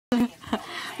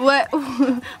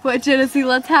what Genesee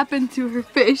lets happen to her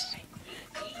fish.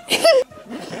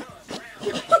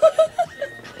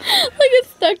 Like it's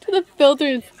stuck to the filter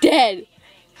and it's dead.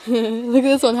 Look at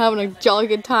this one having a jolly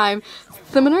good time.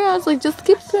 Swimming around, it's like, just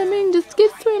keep swimming, just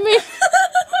keep swimming.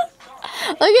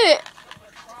 Look at it.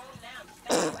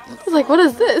 It's like, what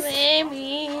is this?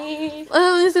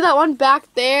 Oh, you see that one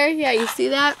back there? Yeah, you see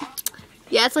that?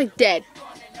 Yeah, it's like dead.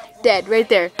 Dead, right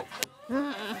there.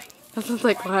 This is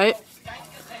like, what?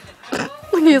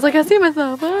 He's like, I see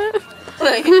myself. What? He's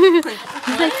like,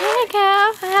 hey,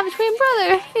 cow, I have a twin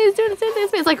brother. He's doing the same thing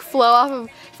as me. It's like Flo off of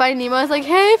Finding Nemo. It's like,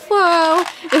 hey, Flo.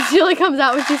 And she like comes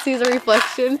out when she sees a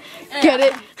reflection. Get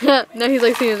it? No, he's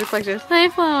like seeing his reflection. Hey,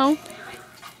 Flo.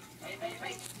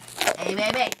 Hey,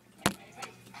 baby.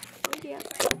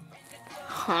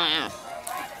 Oh, yeah.